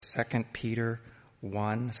2 Peter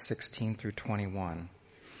 1:16 through 21.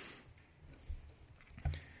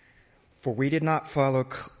 For we did not follow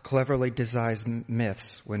cleverly devised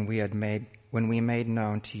myths when we made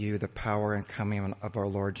known to you the power and coming of our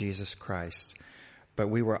Lord Jesus Christ, but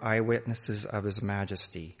we were eyewitnesses of his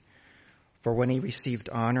majesty. For when he received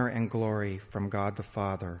honor and glory from God the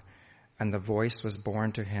Father, and the voice was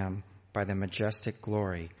borne to him by the majestic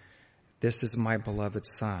glory, "This is my beloved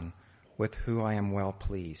Son, with whom I am well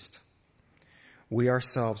pleased." We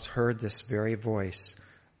ourselves heard this very voice,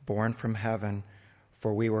 borne from heaven,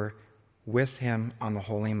 for we were with him on the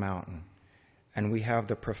holy mountain, and we have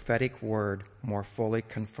the prophetic word more fully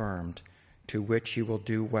confirmed, to which you will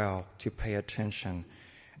do well to pay attention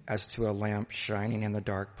as to a lamp shining in the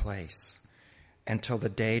dark place, until the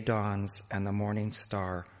day dawns and the morning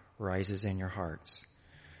star rises in your hearts.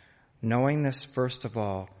 Knowing this, first of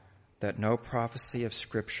all, that no prophecy of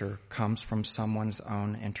Scripture comes from someone's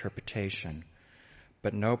own interpretation,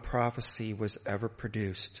 but no prophecy was ever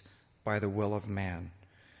produced by the will of man,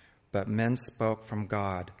 but men spoke from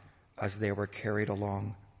God as they were carried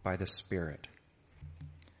along by the Spirit.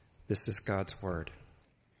 This is God's word.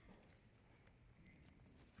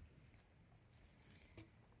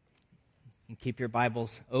 And keep your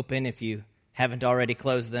Bibles open if you haven't already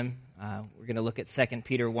closed them. We're going to look at 2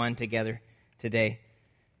 Peter 1 together today.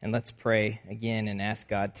 And let's pray again and ask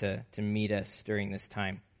God to meet us during this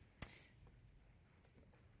time.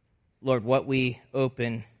 Lord, what we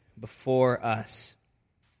open before us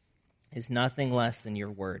is nothing less than your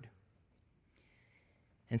word.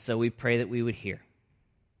 And so we pray that we would hear.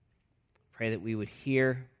 Pray that we would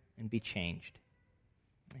hear and be changed.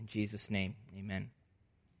 In Jesus' name, amen.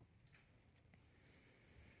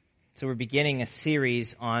 So we're beginning a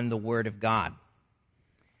series on the Word of God.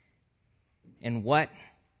 And what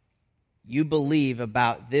you believe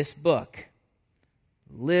about this book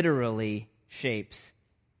literally shapes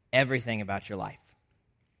everything about your life.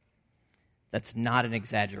 That's not an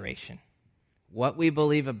exaggeration. What we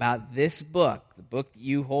believe about this book, the book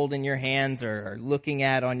you hold in your hands or are looking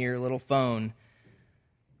at on your little phone,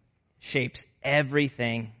 shapes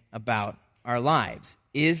everything about our lives.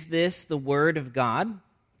 Is this the Word of God?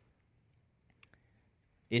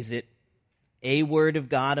 Is it a Word of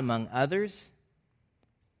God among others?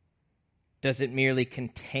 Does it merely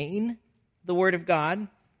contain the Word of God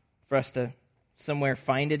for us to somewhere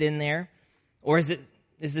find it in there? Or is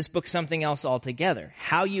this book something else altogether?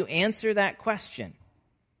 How you answer that question,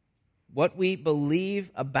 what we believe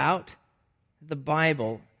about the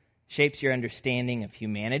Bible, shapes your understanding of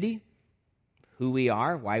humanity, who we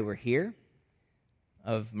are, why we're here,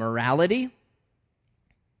 of morality,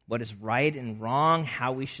 what is right and wrong,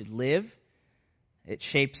 how we should live. It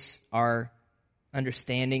shapes our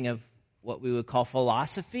understanding of what we would call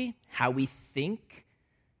philosophy, how we think,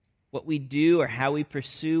 what we do, or how we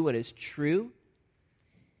pursue what is true.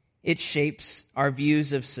 It shapes our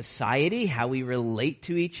views of society, how we relate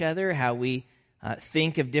to each other, how we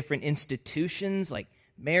think of different institutions like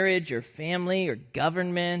marriage or family or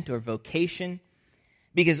government or vocation.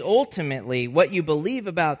 Because ultimately, what you believe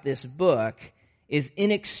about this book is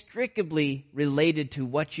inextricably related to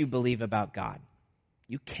what you believe about God.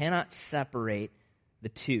 You cannot separate the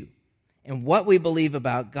two. And what we believe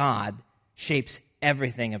about God shapes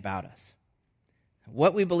everything about us.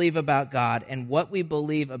 What we believe about God and what we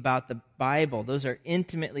believe about the Bible, those are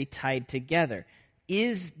intimately tied together.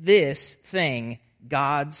 Is this thing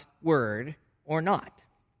God's Word or not?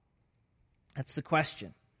 That's the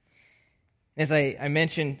question. As I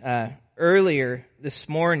mentioned earlier this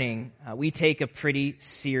morning, we take a pretty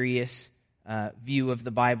serious view of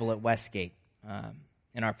the Bible at Westgate.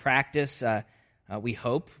 In our practice, we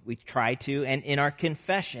hope, we try to, and in our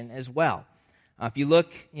confession as well. If you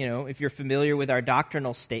look, if you're familiar with our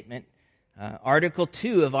doctrinal statement, Article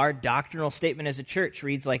 2 of our doctrinal statement as a church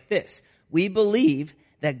reads like this: we believe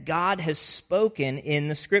that God has spoken in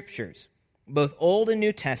the Scriptures, both Old and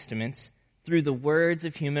New Testaments, through the words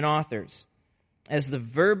of human authors. As the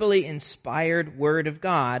verbally inspired Word of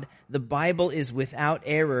God, the Bible is without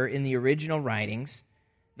error in the original writings,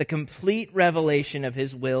 the complete revelation of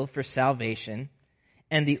His will for salvation,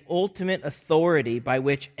 and the ultimate authority by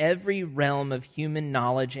which every realm of human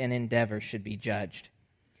knowledge and endeavor should be judged.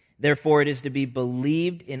 Therefore, it is to be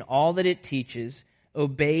believed in all that it teaches,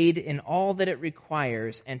 obeyed in all that it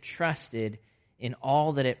requires, and trusted in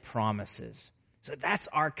all that it promises. So that's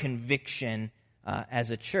our conviction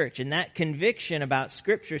as a church. And that conviction about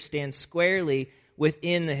Scripture stands squarely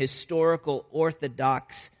within the historical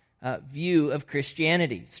Orthodox view of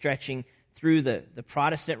Christianity, stretching through the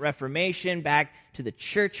Protestant Reformation, back to the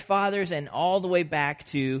Church Fathers, and all the way back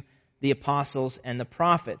to the apostles and the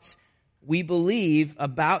prophets. We believe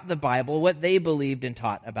about the Bible what they believed and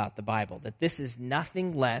taught about the Bible, that this is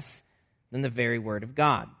nothing less than the very Word of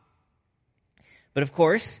God. But of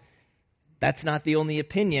course, that's not the only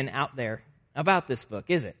opinion out there about this book,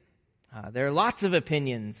 is it? There are lots of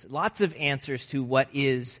opinions, lots of answers to what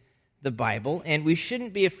is the Bible, and we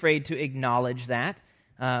shouldn't be afraid to acknowledge that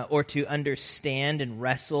or to understand and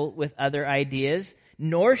wrestle with other ideas,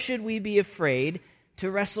 nor should we be afraid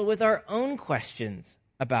to wrestle with our own questions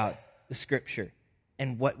about the Scripture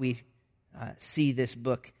and what we see this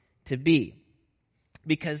book to be.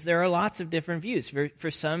 Because there are lots of different views.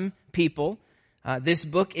 For some people, this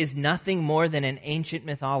book is nothing more than an ancient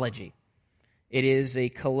mythology. It is a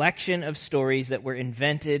collection of stories that were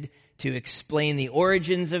invented to explain the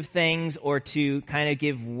origins of things or to kind of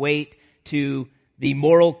give weight to the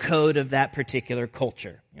moral code of that particular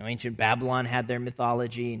culture. Ancient Babylon had their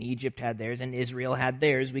mythology, and Egypt had theirs, and Israel had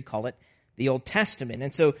theirs. We call it the Old Testament.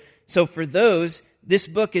 And so for those, this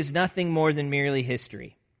book is nothing more than merely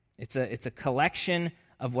history. It's a collection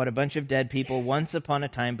of what a bunch of dead people once upon a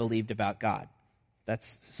time believed about God. That's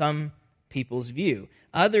some people's view.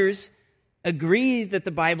 Others agree that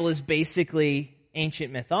the Bible is basically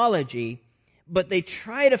ancient mythology, but they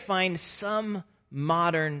try to find some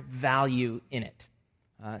modern value in it.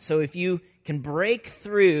 So if you can break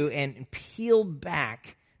through and peel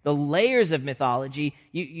back the layers of mythology,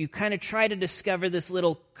 you kind of try to discover this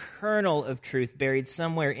little kernel of truth buried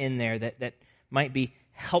somewhere in there that might be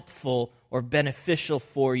helpful or beneficial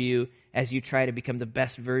for you as you try to become the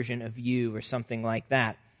best version of you or something like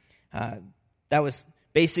that. That was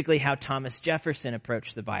basically how Thomas Jefferson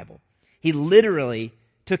approached the Bible. He literally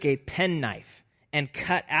took a penknife and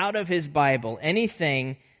cut out of his Bible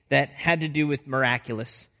anything that had to do with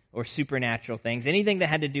miraculous or supernatural things, anything that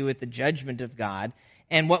had to do with the judgment of God,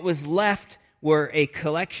 and what was left were a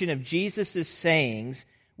collection of Jesus' sayings,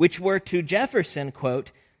 which were, to Jefferson,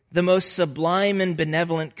 quote, the most sublime and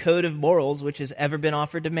benevolent code of morals which has ever been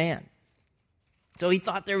offered to man. So he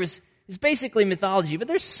thought it's basically mythology, but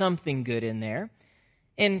there's something good in there.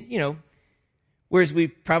 And, whereas we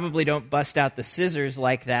probably don't bust out the scissors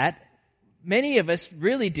like that, many of us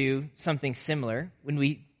really do something similar when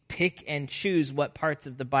we pick and choose what parts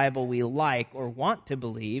of the Bible we like or want to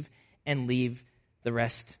believe and leave the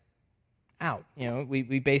rest out.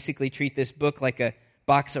 We basically treat this book like a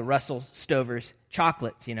box of Russell Stover's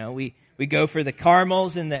chocolates. We go for the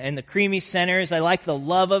caramels and the creamy centers. I like the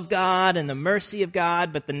love of God and the mercy of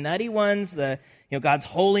God, but the nutty ones, God's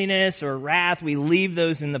holiness or wrath, we leave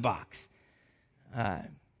those in the box.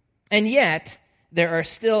 And yet, there are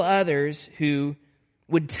still others who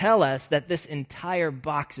would tell us that this entire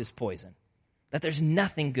box is poison, that there's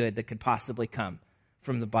nothing good that could possibly come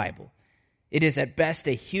from the Bible. It is at best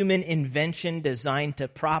a human invention designed to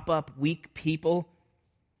prop up weak people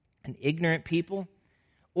and ignorant people,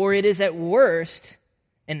 or it is at worst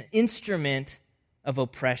an instrument of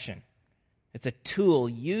oppression. It's a tool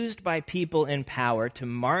used by people in power to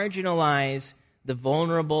marginalize the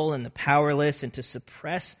vulnerable and the powerless and to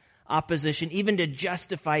suppress opposition, even to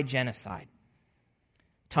justify genocide.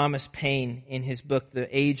 Thomas Paine, in his book, The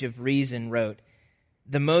Age of Reason, wrote,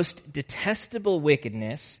 "The most detestable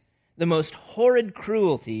wickedness, the most horrid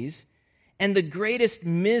cruelties, and the greatest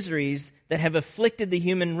miseries that have afflicted the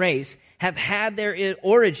human race have had their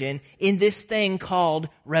origin in this thing called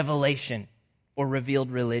revelation or revealed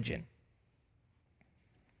religion."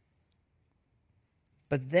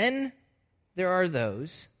 But then there are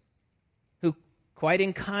those who, quite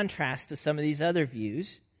in contrast to some of these other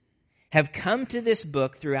views, have come to this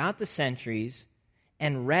book throughout the centuries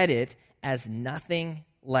and read it as nothing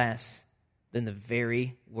less than the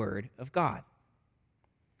very Word of God.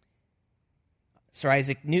 Sir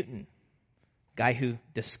Isaac Newton, guy who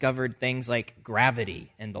discovered things like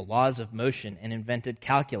gravity and the laws of motion and invented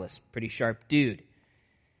calculus, pretty sharp dude.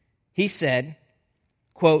 He said,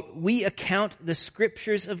 quote, "We account the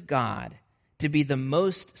Scriptures of God to be the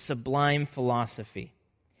most sublime philosophy.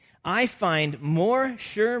 I find more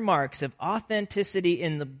sure marks of authenticity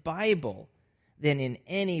in the Bible than in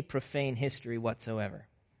any profane history whatsoever."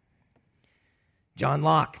 John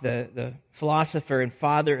Locke, the philosopher and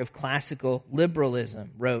father of classical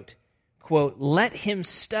liberalism, wrote, quote, "Let him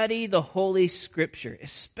study the Holy Scripture,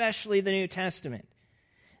 especially the New Testament.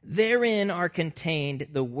 Therein are contained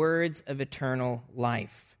the words of eternal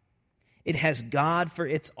life. It has God for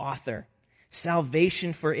its author,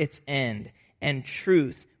 salvation for its end, and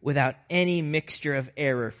truth without any mixture of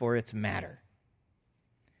error for its matter."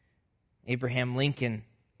 Abraham Lincoln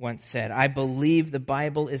once said, "I believe the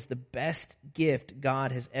Bible is the best gift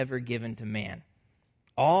God has ever given to man.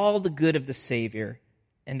 All the good of the Savior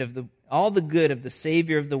and of all the good of the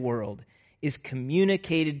Savior of the world is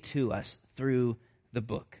communicated to us through the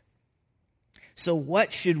book. So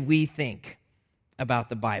what should we think about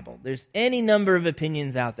the Bible? There's any number of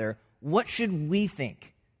opinions out there. What should we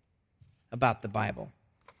think about the Bible?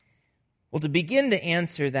 Well, to begin to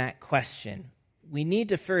answer that question, we need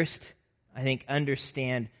to first, I think,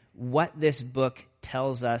 understand what this book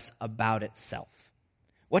tells us about itself.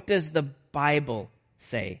 What does the Bible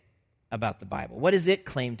say about the Bible? What does it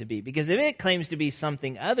claim to be? Because if it claims to be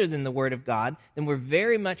something other than the Word of God, then we're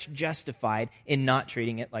very much justified in not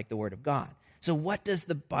treating it like the Word of God. So what does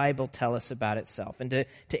the Bible tell us about itself? And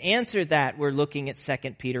to answer that, we're looking at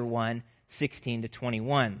 2 Peter 1, 16 to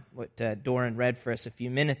 21, what Doran read for us a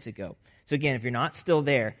few minutes ago. So again, if you're not still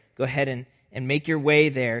there, go ahead and make your way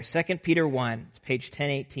there. 2 Peter 1, it's page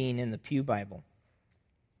 1018 in the Pew Bible.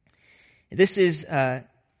 This is, the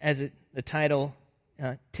title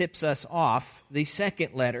tips us off, the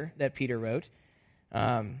second letter that Peter wrote.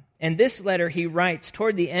 And this letter he writes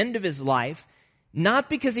toward the end of his life, not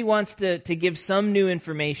because he wants to give some new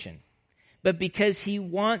information, but because he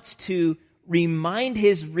wants to remind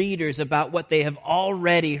his readers about what they have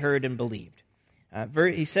already heard and believed.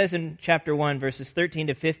 He says in chapter 1, verses 13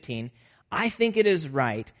 to 15, I think it is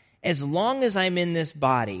right, as long as I'm in this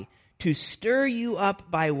body, to stir you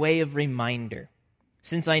up by way of reminder,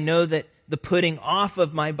 since I know that the putting off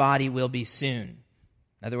of my body will be soon.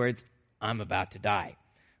 In other words, I'm about to die,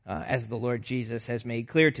 as the Lord Jesus has made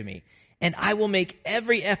clear to me. And I will make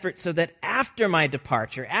every effort so that after my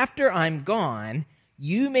departure, after I'm gone,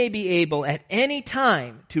 you may be able at any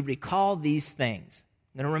time to recall these things.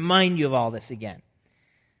 I'm going to remind you of all this again.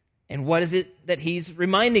 And what is it that he's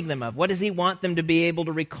reminding them of? What does he want them to be able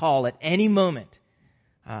to recall at any moment?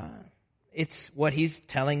 It's what he's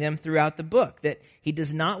telling them throughout the book, that he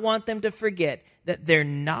does not want them to forget that their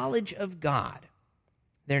knowledge of God,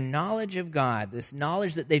 this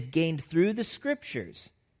knowledge that they've gained through the Scriptures,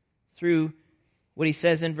 through what he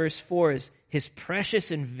says in verse 4 is his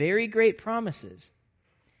precious and very great promises.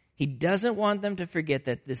 He doesn't want them to forget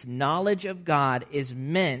that this knowledge of God is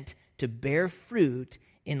meant to bear fruit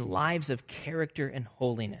in lives of character and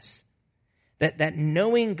holiness. That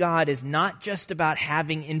knowing God is not just about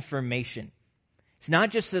having information. It's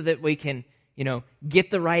not just so that we can,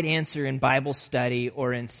 get the right answer in Bible study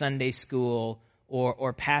or in Sunday school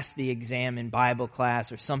or pass the exam in Bible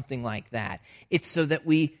class or something like that. It's so that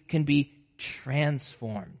we can be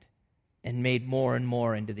transformed and made more and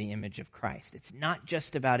more into the image of Christ. It's not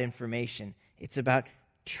just about information. It's about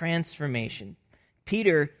transformation.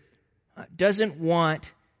 Peter doesn't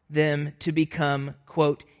want them to become,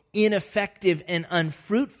 quote, ineffective and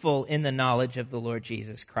unfruitful in the knowledge of the Lord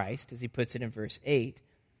Jesus Christ, as he puts it in verse 8,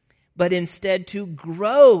 but instead to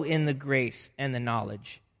grow in the grace and the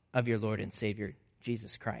knowledge of your Lord and Savior,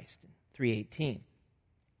 Jesus Christ, 3:18.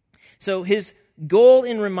 So his goal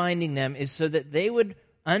in reminding them is so that they would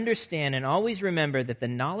understand and always remember that the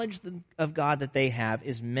knowledge of God that they have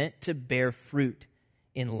is meant to bear fruit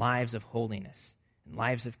in lives of holiness, in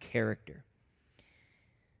lives of character.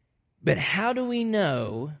 But how do we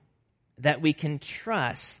know that we can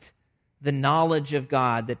trust the knowledge of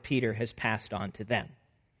God that Peter has passed on to them?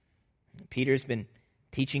 Peter's been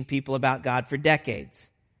teaching people about God for decades.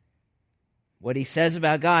 What he says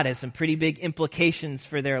about God has some pretty big implications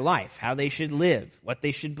for their life, how they should live, what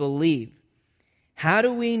they should believe. How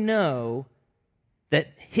do we know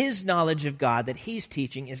that his knowledge of God that he's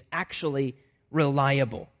teaching is actually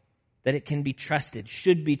reliable, that it can be trusted,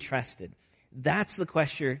 should be trusted? That's the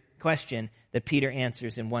question that Peter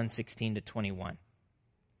answers in 1:16 to 21.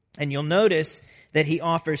 And you'll notice that he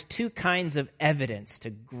offers two kinds of evidence to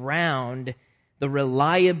ground the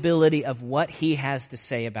reliability of what he has to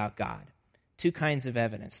say about God. Two kinds of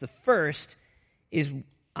evidence. The first is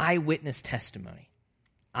eyewitness testimony.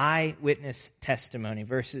 Eyewitness testimony,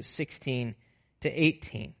 verses 16 to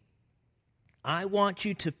 18. I want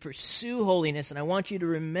you to pursue holiness, and I want you to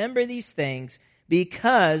remember these things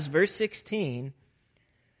because, verse 16,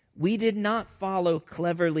 we did not follow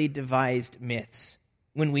cleverly devised myths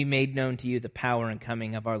when we made known to you the power and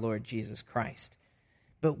coming of our Lord Jesus Christ,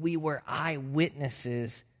 but we were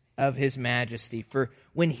eyewitnesses of his majesty. For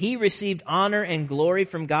when he received honor and glory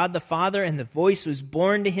from God the Father, and the voice was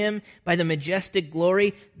borne to him by the majestic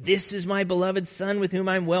glory, "This is my beloved Son with whom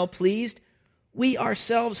I'm well pleased," we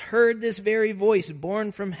ourselves heard this very voice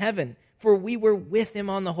borne from heaven, for we were with him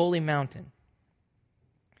on the holy mountain.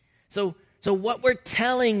 So what we're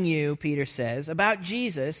telling you, Peter says, about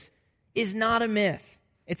Jesus is not a myth.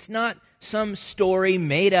 It's not some story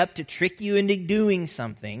made up to trick you into doing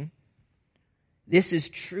something. This is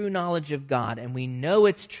true knowledge of God, and we know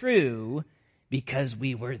it's true because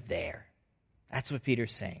we were there. That's what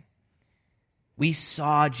Peter's saying. We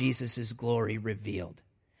saw Jesus' glory revealed.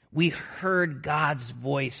 We heard God's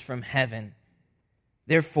voice from heaven.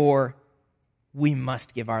 Therefore, we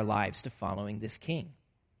must give our lives to following this king.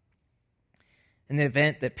 And the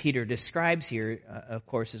event that Peter describes here, of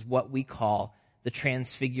course, is what we call the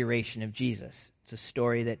transfiguration of Jesus. It's a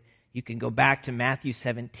story that you can go back to Matthew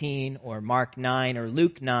 17 or Mark 9 or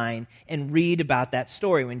Luke 9 and read about that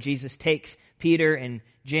story when Jesus takes Peter and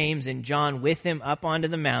James and John with him up onto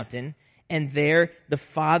the mountain, and there the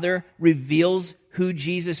Father reveals who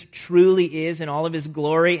Jesus truly is in all of his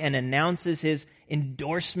glory and announces his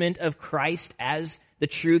endorsement of Christ as the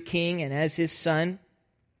true king and as his son.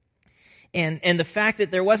 And the fact that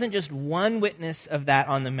there wasn't just one witness of that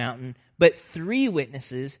on the mountain, but 3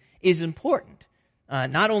 witnesses is important,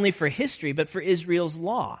 not only for history, but for Israel's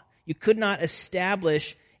law. You could not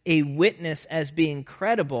establish a witness as being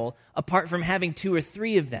credible apart from having 2 or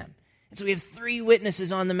 3 of them. And so we have 3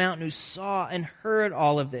 witnesses on the mountain who saw and heard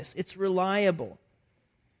all of this. It's reliable.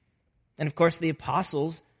 And of course, the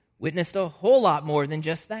apostles witnessed a whole lot more than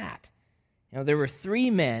just that. There were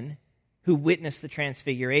 3 men who witnessed the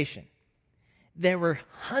transfiguration. There were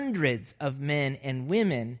hundreds of men and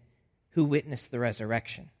women who witnessed the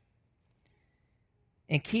resurrection.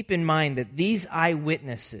 And keep in mind that these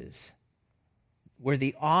eyewitnesses were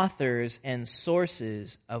the authors and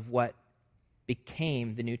sources of what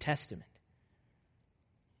became the New Testament.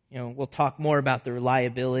 We'll talk more about the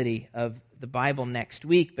reliability of the Bible next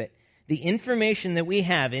week, but the information that we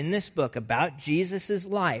have in this book about Jesus'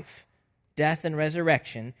 life, death, and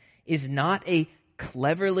resurrection is not a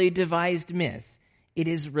cleverly devised myth. It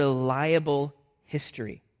is reliable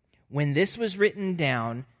history. When this was written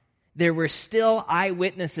down, there were still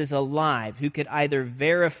eyewitnesses alive who could either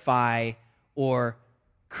verify or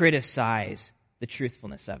criticize the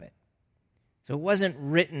truthfulness of it. So it wasn't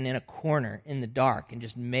written in a corner in the dark and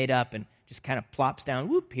just made up and just kind of plops down,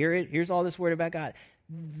 whoop, here's all this word about God.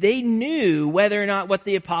 They knew whether or not what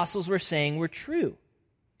the apostles were saying were true.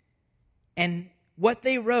 And what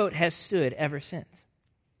they wrote has stood ever since.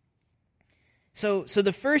 So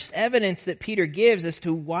the first evidence that Peter gives as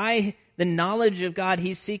to why the knowledge of God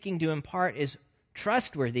he's seeking to impart is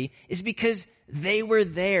trustworthy is because they were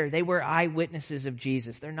there. They were eyewitnesses of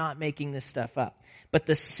Jesus. They're not making this stuff up. But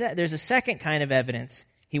there's a second kind of evidence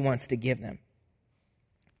he wants to give them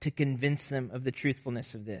to convince them of the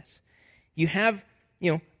truthfulness of this. You have,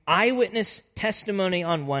 eyewitness testimony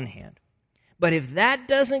on one hand. But if that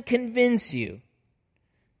doesn't convince you,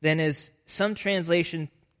 then as some translations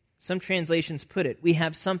put it, we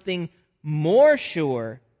have something more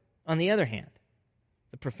sure on the other hand,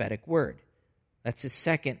 the prophetic word. That's his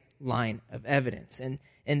second line of evidence.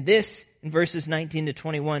 And this, in verses 19 to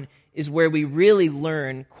 21, is where we really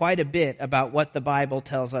learn quite a bit about what the Bible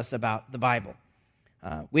tells us about the Bible.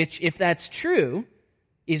 Which, if that's true,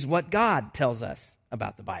 is what God tells us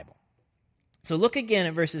about the Bible. So look again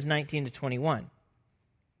at verses 19 to 21.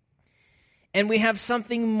 And we have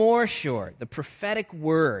something more sure, the prophetic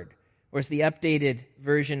word, or as the updated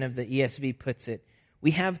version of the ESV puts it,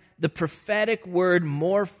 we have the prophetic word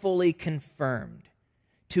more fully confirmed,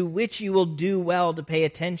 to which you will do well to pay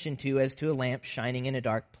attention to as to a lamp shining in a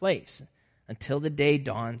dark place, until the day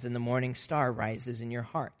dawns and the morning star rises in your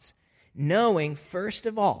hearts, knowing, first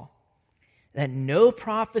of all, that no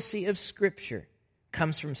prophecy of Scripture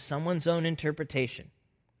comes from someone's own interpretation.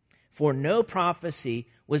 For no prophecy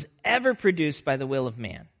was ever produced by the will of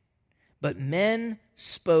man, but men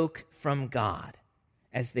spoke from God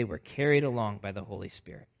as they were carried along by the Holy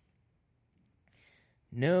Spirit.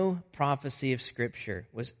 No prophecy of Scripture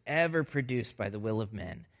was ever produced by the will of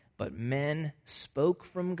men, but men spoke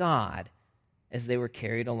from God as they were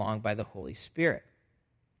carried along by the Holy Spirit.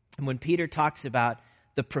 And when Peter talks about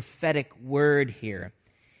the prophetic word here,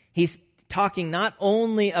 he's talking not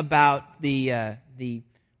only about the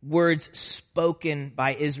words spoken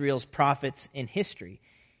by Israel's prophets in history.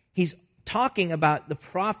 He's talking about the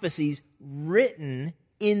prophecies written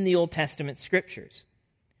in the Old Testament Scriptures.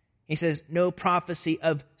 He says, no prophecy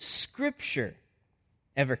of Scripture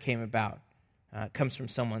ever came about. Comes from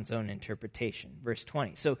someone's own interpretation. Verse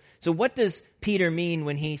 20. So what does Peter mean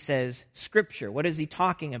when he says Scripture? What is he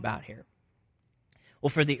talking about here? Well,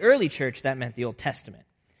 for the early church, that meant the Old Testament.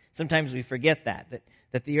 Sometimes we forget that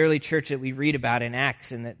the early church that we read about in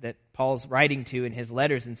Acts and that Paul's writing to in his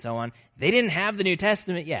letters and so on, they didn't have the New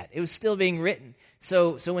Testament yet. It was still being written.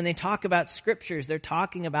 So when they talk about Scriptures, they're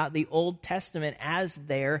talking about the Old Testament as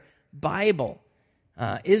their Bible,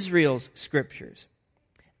 Israel's Scriptures.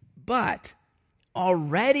 But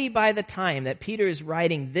already by the time that Peter is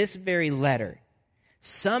writing this very letter,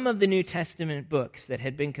 some of the New Testament books that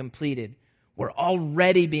had been completed were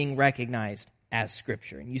already being recognized as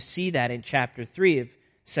Scripture. And you see that in chapter 3 of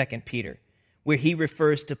 2 Peter, where he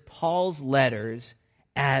refers to Paul's letters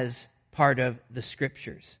as part of the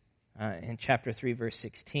Scriptures, in chapter 3, verse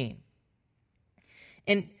 16.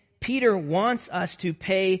 And Peter wants us to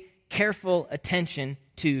pay careful attention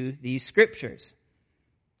to these Scriptures,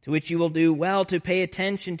 to which you will do well to pay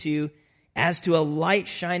attention to as to a light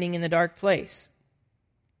shining in the dark place.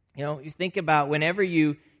 You know, you think about whenever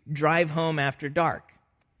you drive home after dark,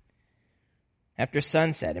 after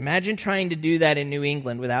sunset. Imagine trying to do that in New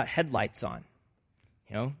England without headlights on.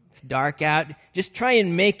 You know, it's dark out. Just try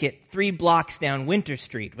and make it 3 blocks down Winter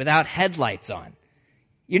Street without headlights on.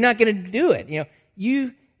 You're not going to do it. You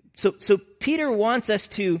know, so Peter wants us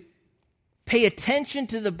to pay attention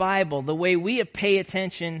to the Bible the way we pay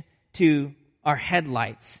attention to our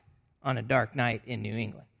headlights on a dark night in New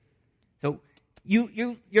England. So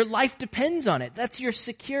your life depends on it. That's your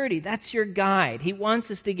security. That's your guide. He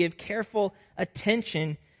wants us to give careful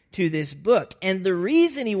attention to this book. And the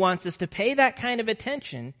reason he wants us to pay that kind of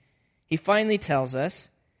attention, he finally tells us,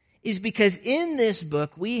 is because in this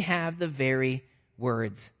book we have the very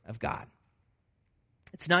words of God.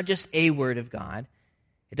 It's not just a word of God.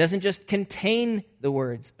 It doesn't just contain the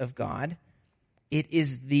words of God. It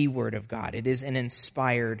is the word of God. It is an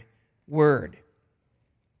inspired word.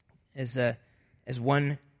 As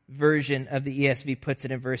one version of the ESV puts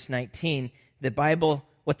it in verse 19,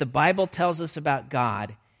 what the Bible tells us about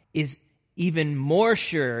God is even more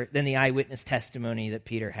sure than the eyewitness testimony that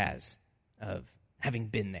Peter has of having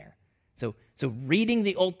been there. So reading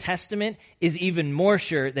the Old Testament is even more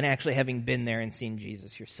sure than actually having been there and seen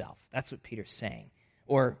Jesus yourself. That's what Peter's saying.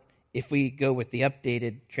 Or if we go with the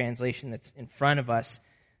updated translation that's in front of us,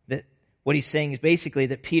 that what he's saying is basically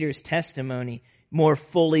that Peter's testimony more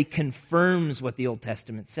fully confirms what the Old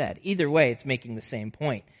Testament said. Either way, it's making the same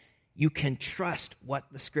point. You can trust what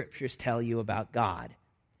the Scriptures tell you about God,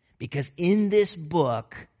 because in this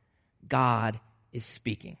book, God is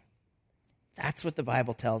speaking. That's what the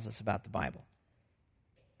Bible tells us about the Bible.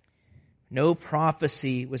 No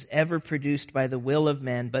prophecy was ever produced by the will of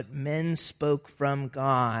men, but men spoke from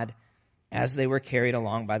God as they were carried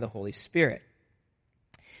along by the Holy Spirit.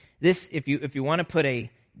 This, if you want to put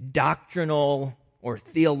a doctrinal or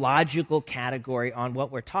theological category on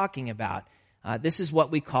what we're talking about, this is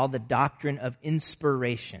what we call the doctrine of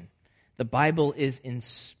inspiration. The Bible is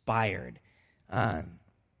inspired,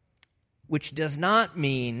 which does not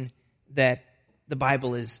mean that the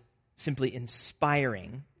Bible is simply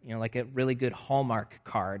inspiring, like a really good Hallmark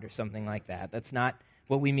card or something like that. That's not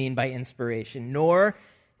what we mean by inspiration. Nor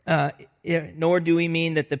do we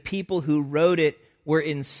mean that the people who wrote it were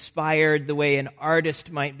inspired the way an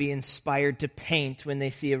artist might be inspired to paint when they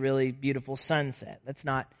see a really beautiful sunset. That's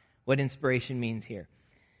not what inspiration means here.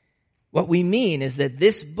 What we mean is that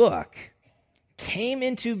this book came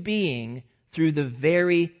into being through the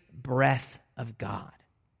very breath of God.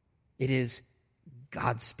 It is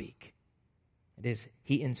God speak. It is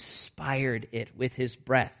He inspired it with His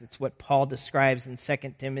breath. It's what Paul describes in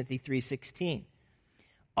 2 Timothy 3:16.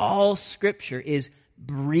 All Scripture is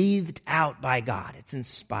breathed out by God. It's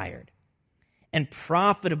inspired and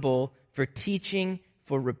profitable for teaching,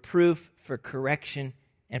 for reproof, for correction,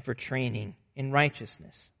 and for training in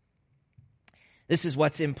righteousness. This is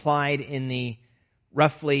what's implied in the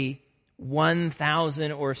roughly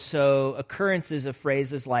 1,000 or so occurrences of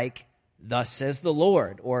phrases like, "Thus says the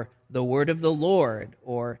Lord," or "the word of the Lord,"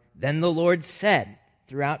 or "then the Lord said,"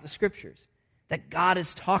 throughout the Scriptures. That God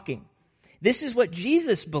is talking. This is what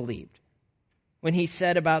Jesus believed when He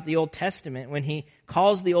said about the Old Testament, when He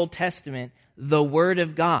calls the Old Testament the Word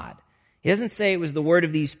of God. He doesn't say it was the word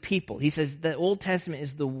of these people. He says the Old Testament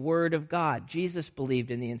is the Word of God. Jesus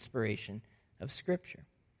believed in the inspiration of Scripture.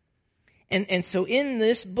 And so in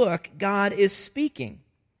this book, God is speaking.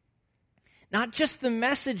 Not just the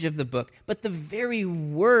message of the book, but the very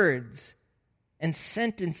words and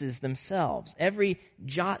sentences themselves. Every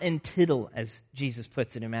jot and tittle, as Jesus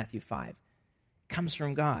puts it in Matthew 5, comes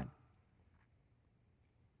from God.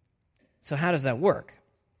 So how does that work?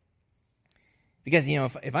 Because,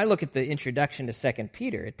 if I look at the introduction to 2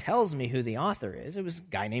 Peter, it tells me who the author is. It was a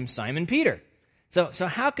guy named Simon Peter. So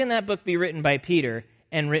how can that book be written by Peter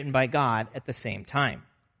and written by God at the same time?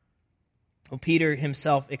 Well, Peter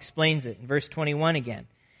himself explains it in verse 21 again.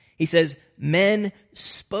 He says, "Men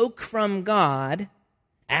spoke from God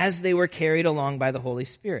as they were carried along by the Holy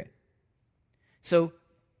Spirit." So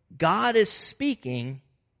God is speaking,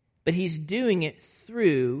 but He's doing it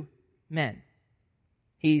through men.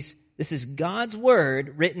 This is God's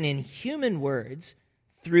word written in human words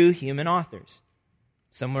through human authors.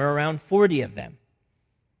 somewhere around 40 of them.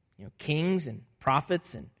 Kings and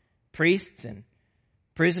prophets and priests and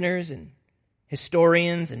prisoners and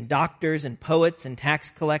historians and doctors and poets and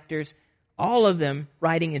tax collectors, all of them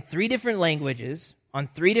writing in 3 different languages on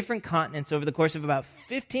 3 different continents over the course of about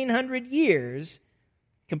 1,500 years,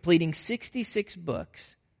 completing 66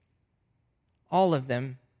 books, all of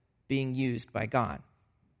them being used by God.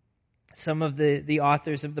 Some of the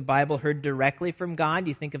authors of the Bible heard directly from God.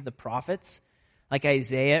 You think of the prophets, like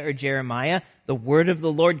Isaiah or Jeremiah. The word of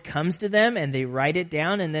the Lord comes to them, and they write it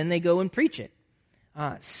down, and then they go and preach it.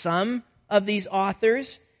 Some of these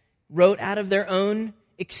authors wrote out of their own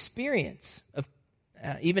experience, of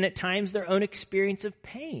even at times their own experience of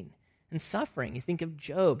pain and suffering. You think of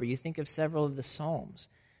Job, or you think of several of the Psalms.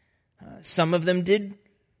 Some of them did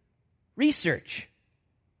research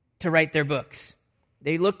to write their books.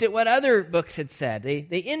 They looked at what other books had said.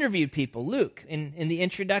 They interviewed people. Luke, in the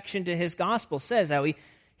introduction to his gospel, says how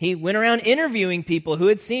he went around interviewing people who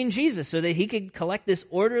had seen Jesus so that he could collect this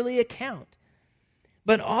orderly account.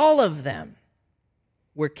 But all of them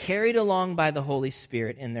were carried along by the Holy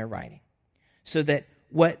Spirit in their writing, so that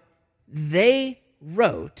what they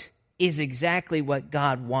wrote is exactly what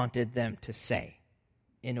God wanted them to say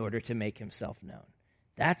in order to make himself known.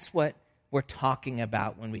 That's what we're talking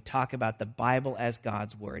about when we talk about the Bible as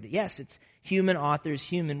God's Word. Yes, it's human authors,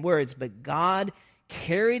 human words, but God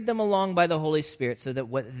carried them along by the Holy Spirit so that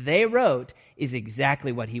what they wrote is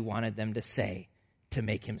exactly what he wanted them to say to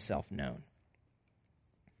make himself known.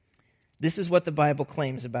 This is what the Bible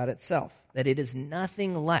claims about itself, that it is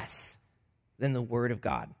nothing less than the Word of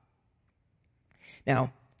God.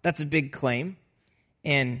 Now, that's a big claim,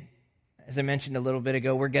 and as I mentioned a little bit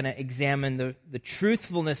ago, we're going to examine the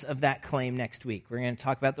truthfulness of that claim next week. We're going to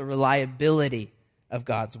talk about the reliability of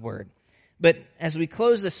God's Word. But as we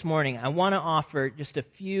close this morning, I want to offer just a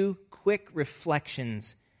few quick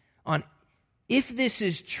reflections on if this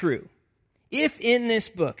is true, if in this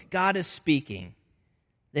book God is speaking,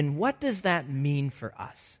 then what does that mean for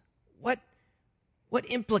us? What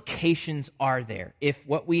implications are there if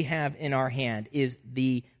what we have in our hand is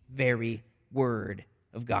the very Word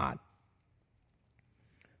of God?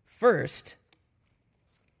 First,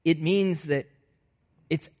 it means that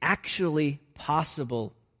it's actually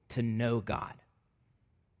possible to know God.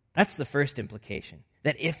 That's the first implication.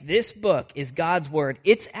 That if this book is God's Word,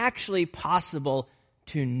 it's actually possible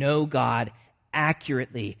to know God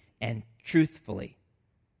accurately and truthfully.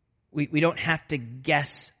 We don't have to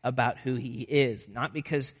guess about who he is, not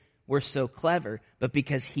because we're so clever, but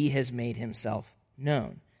because he has made himself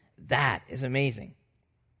known. That is amazing.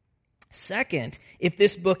 Second, if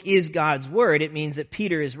this book is God's Word, it means that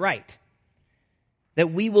Peter is right.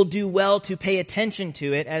 That we will do well to pay attention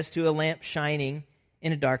to it as to a lamp shining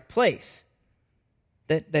in a dark place.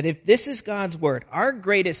 That if this is God's Word, our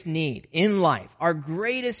greatest need in life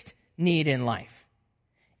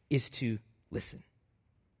is to listen.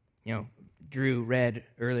 Drew read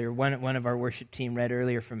earlier, one of our worship team read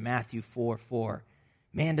earlier from Matthew 4:4.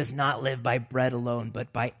 Man does not live by bread alone,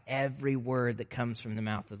 but by every word that comes from the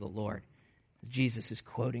mouth of the Lord. Jesus is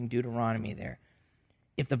quoting Deuteronomy there.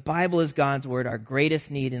 If the Bible is God's Word, our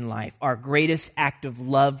greatest need in life, our greatest act of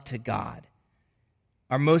love to God,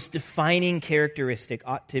 our most defining characteristic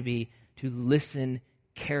ought to be to listen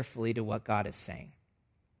carefully to what God is saying.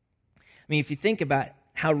 I mean, if you think about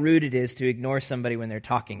how rude it is to ignore somebody when they're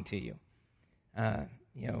talking to you.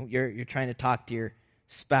 You're trying to talk to your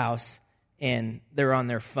spouse and they're on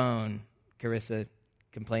their phone. Carissa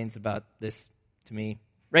complains about this to me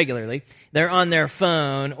regularly. They're on their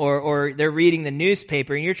phone or they're reading the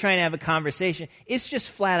newspaper and you're trying to have a conversation. It's just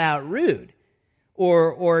flat out rude.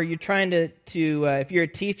 Or you're trying to if you're a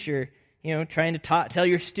teacher, trying to tell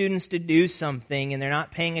your students to do something and they're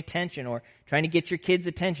not paying attention, or trying to get your kids'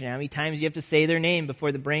 attention. How many times you have to say their name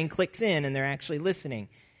before the brain clicks in and they're actually listening?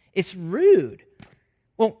 It's rude.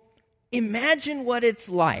 Well, imagine what it's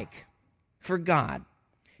like for God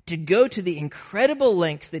to go to the incredible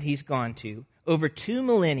lengths that he's gone to over 2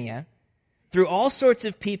 millennia through all sorts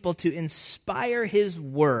of people to inspire his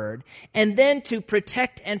word and then to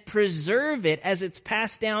protect and preserve it as it's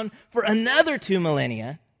passed down for another 2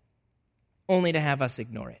 millennia, only to have us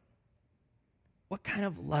ignore it. What kind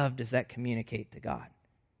of love does that communicate to God?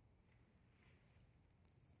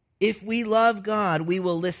 If we love God, we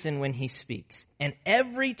will listen when he speaks. And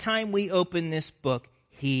every time we open this book,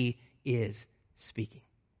 he is speaking.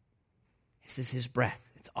 This is his breath.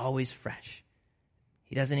 It's always fresh.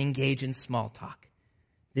 He doesn't engage in small talk.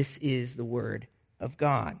 This is the Word of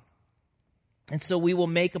God. And so we will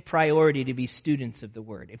make a priority to be students of the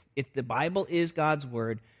Word. If the Bible is God's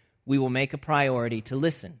Word, we will make a priority to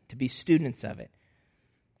listen, to be students of it.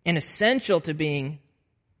 and essential to being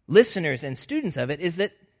listeners and students of it is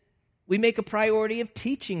that we make a priority of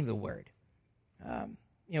teaching the Word.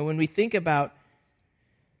 When we think about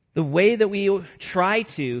the way that we try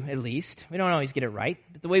to, at least, we don't always get it right,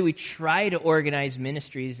 but the way we try to organize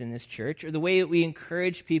ministries in this church, or the way that we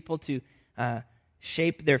encourage people to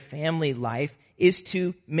shape their family life, is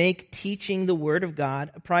to make teaching the Word of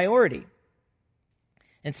God a priority.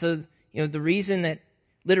 And so, the reason that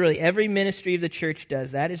literally every ministry of the church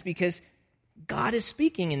does that is because God is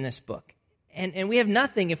speaking in this book. And we have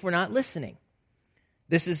nothing if we're not listening.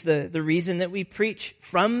 This is the reason that we preach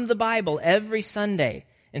from the Bible every Sunday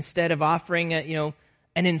instead of offering an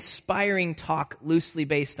inspiring talk loosely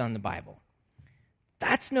based on the Bible.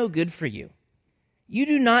 That's no good for you. You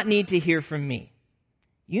do not need to hear from me.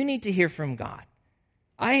 You need to hear from God.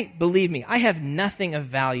 Believe me, I have nothing of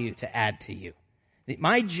value to add to you.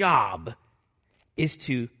 My job is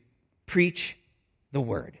to preach the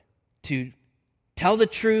Word, to tell the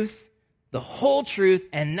truth, the whole truth,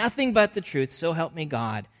 and nothing but the truth. So help me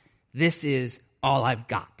God. This is all I've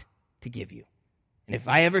got to give you. And if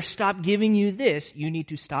I ever stop giving you this, you need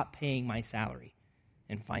to stop paying my salary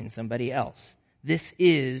and find somebody else. This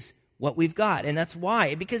is what we've got. And that's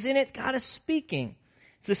why. Because in it, God is speaking.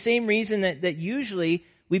 It's the same reason that usually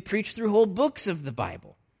we preach through whole books of the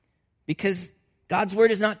Bible. Because God's Word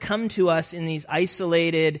does not come to us in these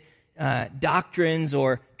isolated doctrines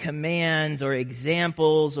or commands or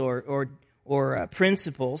examples or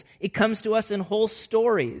principles. It comes to us in whole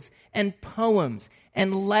stories and poems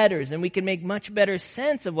and letters, and we can make much better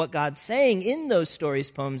sense of what God's saying in those stories,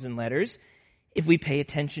 poems, and letters if we pay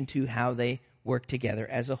attention to how they work together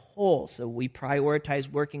as a whole. So we prioritize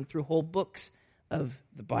working through whole books of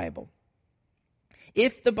the Bible.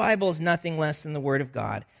 If the Bible is nothing less than the Word of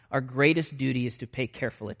God, our greatest duty is to pay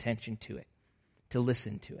careful attention to it, to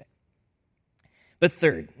listen to it. But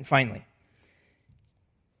third, and finally,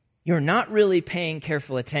 you're not really paying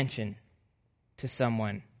careful attention to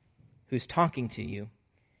someone who's talking to you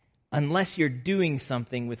unless you're doing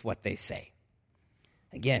something with what they say.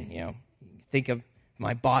 Again, think of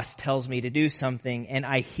my boss tells me to do something and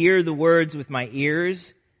I hear the words with my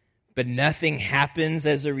ears, but nothing happens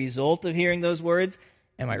as a result of hearing those words.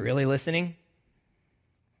 Am I really listening?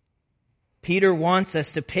 Peter wants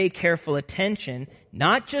us to pay careful attention,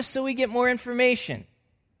 not just so we get more information,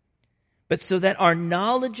 but so that our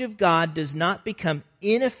knowledge of God does not become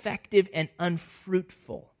ineffective and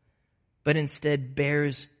unfruitful, but instead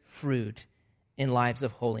bears fruit in lives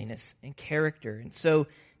of holiness and character. And so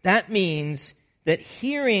that means that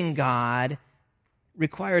hearing God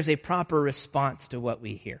requires a proper response to what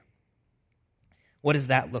we hear. What does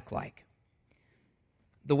that look like?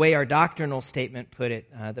 The way our doctrinal statement put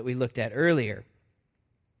it, that we looked at earlier,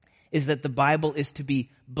 is that the Bible is to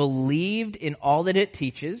be believed in all that it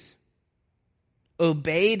teaches,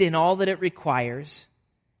 obeyed in all that it requires,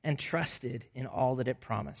 and trusted in all that it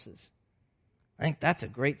promises. I think that's a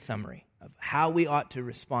great summary of how we ought to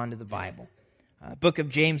respond to the Bible. Book of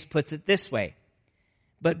James puts it this way: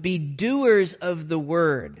 but be doers of the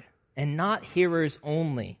word and not hearers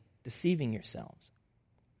only, deceiving yourselves.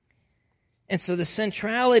 And so the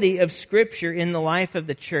centrality of Scripture in the life of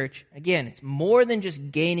the church, again, it's more than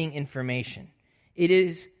just gaining information. It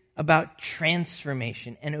is about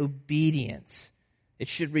transformation and obedience. It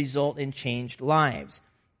should result in changed lives.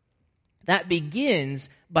 That begins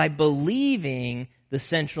by believing the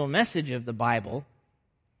central message of the Bible,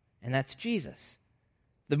 and that's Jesus.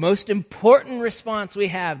 The most important response we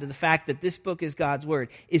have to the fact that this book is God's Word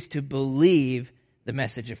is to believe the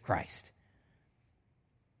message of Christ.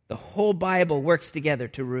 The whole Bible works together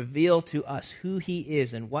to reveal to us who He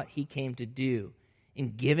is and what He came to do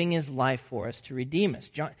in giving His life for us to redeem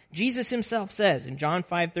us. Jesus Himself says in John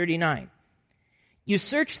 5:39, "You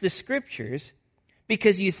search the Scriptures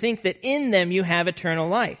because you think that in them you have eternal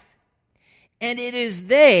life, and it is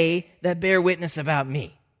they that bear witness about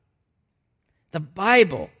me." The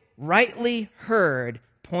Bible, rightly heard,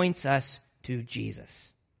 points us to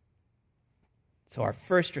Jesus. So our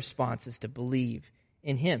first response is to believe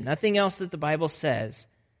in Him. Nothing else that the Bible says,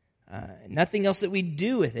 nothing else that we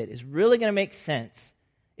do with it is really going to make sense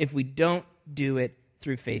if we don't do it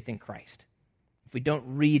through faith in Christ, if we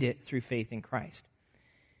don't read it through faith in Christ.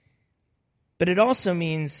 But it also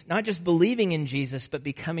means not just believing in Jesus, but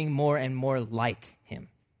becoming more and more like Him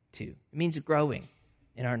too. It means growing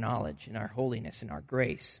in our knowledge, in our holiness, in our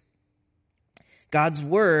grace. God's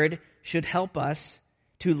Word should help us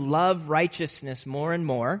to love righteousness more and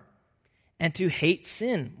more and to hate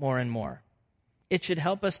sin more and more. It should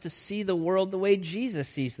help us to see the world the way Jesus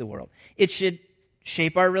sees the world. It should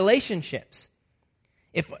shape our relationships.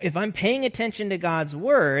 If I'm paying attention to God's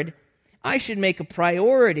word, I should make a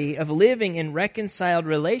priority of living in reconciled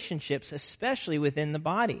relationships, especially within the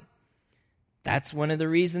body. That's one of the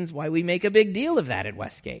reasons why we make a big deal of that at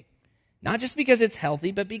Westgate. Not just because it's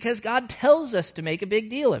healthy, but because God tells us to make a big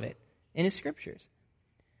deal of it in His Scriptures.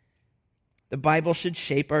 The Bible should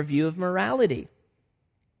shape our view of morality.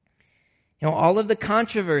 All of the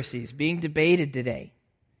controversies being debated today,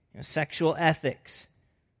 sexual ethics,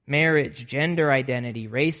 marriage, gender identity,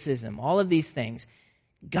 racism, all of these things,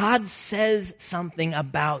 God says something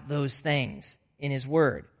about those things in His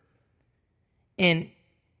Word. And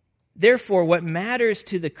therefore, what matters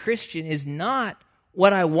to the Christian is not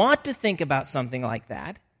what I want to think about something like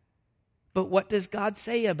that, but what does God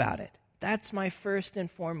say about it? That's my first and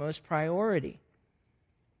foremost priority.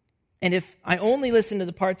 And if I only listen to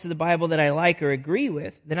the parts of the Bible that I like or agree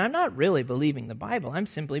with, then I'm not really believing the Bible. I'm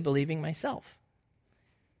simply believing myself.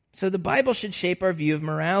 So the Bible should shape our view of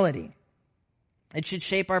morality. It should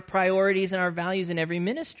shape our priorities and our values in every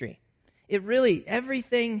ministry. It really,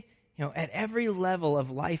 everything, at every level of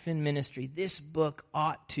life and ministry, this book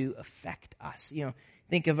ought to affect us.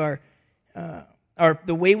 Think of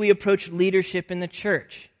the way we approach leadership in the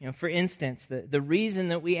church. For instance, the reason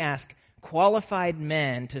that we ask qualified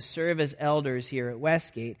men to serve as elders here at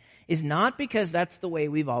Westgate is not because that's the way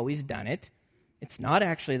we've always done it. It's not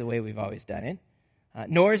actually the way we've always done it.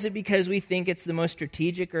 Nor is it because we think it's the most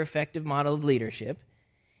strategic or effective model of leadership.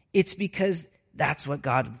 It's because that's what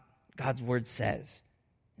God's Word says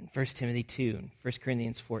in 1 Timothy 2 and 1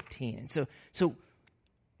 Corinthians 14. And so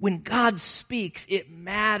when God speaks, it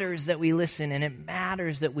matters that we listen and it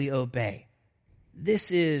matters that we obey.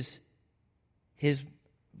 This is His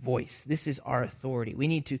voice. This is our authority. We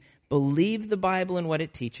need to believe the Bible and what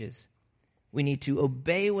it teaches. We need to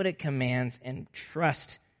obey what it commands and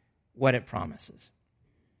trust what it promises.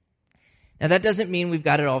 Now, that doesn't mean we've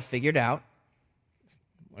got it all figured out.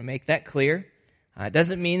 I want to make that clear. It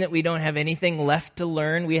doesn't mean that we don't have anything left to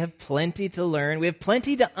learn. We have plenty to learn. We have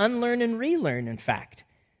plenty to unlearn and relearn, in fact.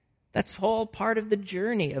 That's all part of the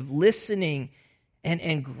journey of listening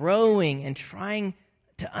and growing and trying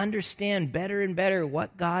to understand better and better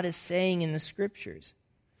what God is saying in the Scriptures.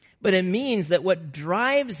 But it means that what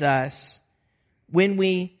drives us when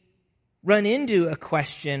we run into a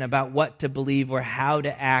question about what to believe or how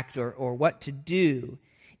to act or what to do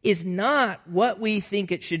is not what we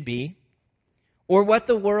think it should be or what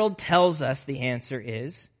the world tells us the answer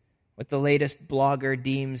is, what the latest blogger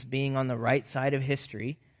deems being on the right side of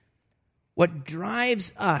history. What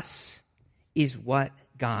drives us is what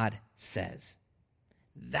God says.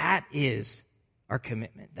 That is our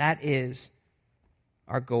commitment. That is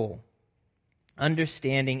our goal.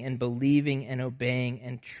 Understanding and believing and obeying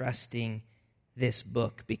and trusting this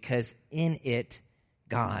book, because in it,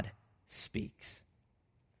 God speaks.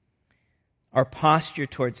 Our posture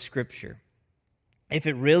towards Scripture, if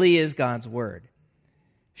it really is God's Word,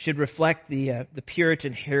 should reflect the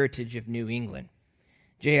Puritan heritage of New England.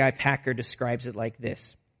 J.I. Packer describes it like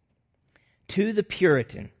this: to the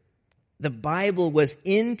Puritan, the Bible was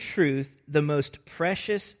in truth the most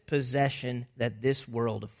precious possession that this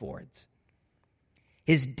world affords.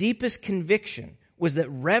 His deepest conviction was that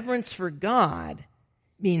reverence for God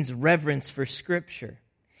means reverence for Scripture,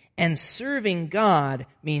 and serving God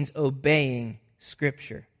means obeying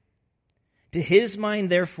Scripture. To his mind,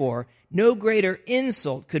 therefore, no greater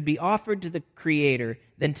insult could be offered to the Creator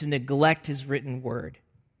than to neglect His written word.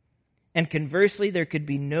 And conversely, there could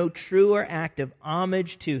be no truer act of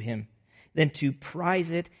homage to Him than to prize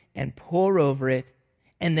it and pore over it,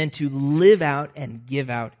 and then to live out and give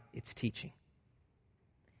out its teaching.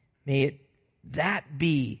 May that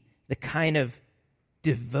be the kind of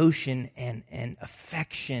devotion and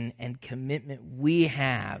affection and commitment we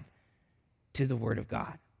have to the Word of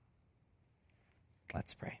God.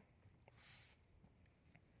 Let's pray.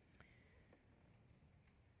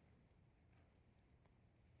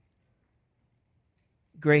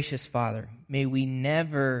 Gracious Father, may we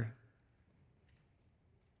never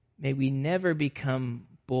become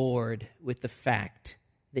bored with the fact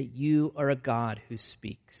that You are a God who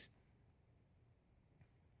speaks.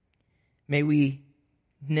 May we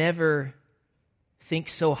never think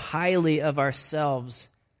so highly of ourselves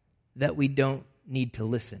that we don't need to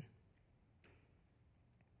listen,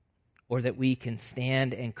 or that we can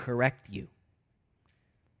stand and correct You.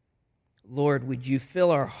 Lord, would You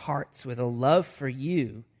fill our hearts with a love for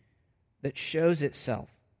You that shows itself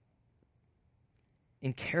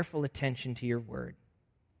in careful attention to Your word,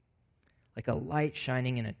 like a light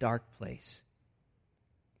shining in a dark place.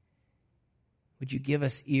 Would You give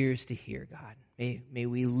us ears to hear, God? May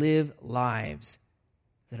we live lives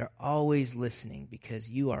that are always listening because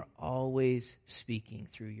you are always speaking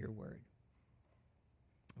through your word.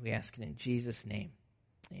 We ask it in Jesus' name.